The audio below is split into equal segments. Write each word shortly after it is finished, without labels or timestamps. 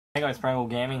Hey guys, Prangell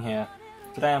Gaming here.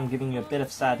 Today I'm giving you a bit of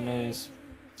sad news,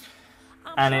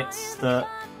 and it's that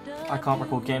I can't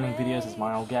record gaming videos as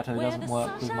my Elgato doesn't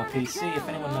work with my PC. If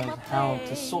anyone knows how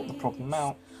to sort the problem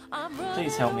out,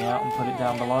 please help me out and put it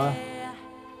down below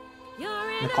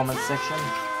in the comments section,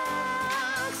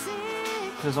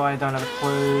 because I don't have a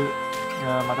clue.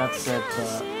 My dad said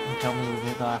that he'd help me with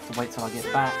it, but I have to wait till I get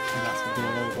back, and that's going to be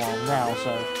a little while now,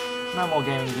 so no more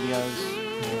gaming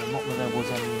videos, not that there was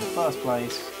any in the first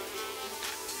place.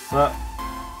 But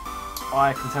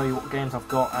I can tell you what games I've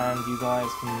got, and you guys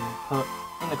can put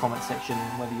in the comment section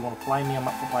whether you want to play me. I'm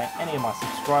up for playing any of my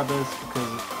subscribers,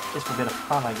 because it's just for a bit of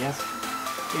fun, I guess.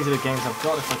 These are the games I've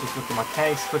got. If I just look at my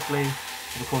case quickly,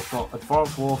 I've of course got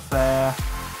Advanced Warfare,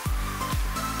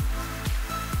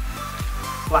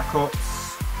 Black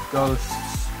Ops,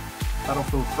 Ghosts,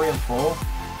 Battlefield 3 and 4,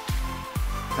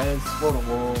 Pez, World at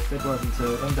War, Dead Rising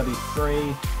 2,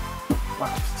 MW3,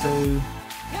 Black Ops 2,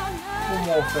 Modern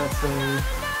Warfare 2,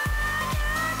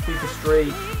 FIFA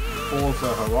Street, Forza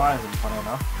Horizon, funny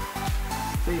enough,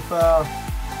 FIFA,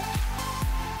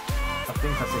 I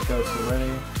think I said Ghost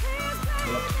already,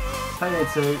 yep. Payday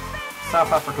 2,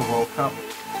 South Africa World Cup,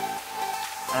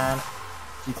 and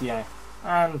GTA,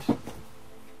 and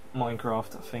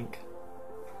Minecraft, I think.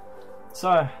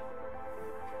 So,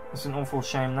 it's an awful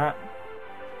shame that,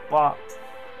 but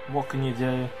what can you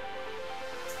do?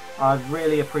 I'd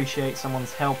really appreciate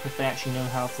someone's help if they actually know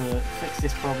how to fix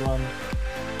this problem.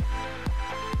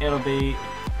 It'll be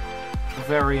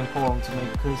very important to me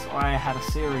because I had a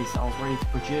series that I was ready to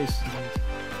produce, and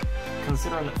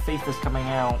considering that FIFA's coming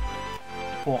out,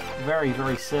 what,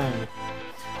 very soon,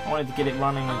 I wanted to get it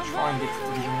running and try and get to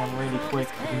Division 1 really quick.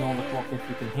 Ignore the clock if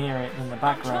you can hear it in the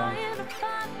background.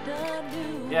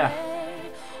 Yeah,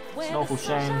 it's an awful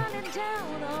shame.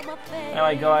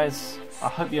 Anyway guys, I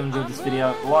hope you enjoyed this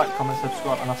video. Like, comment,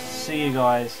 subscribe, and I'll see you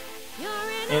guys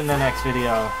in the next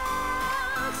video.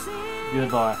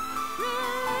 Goodbye.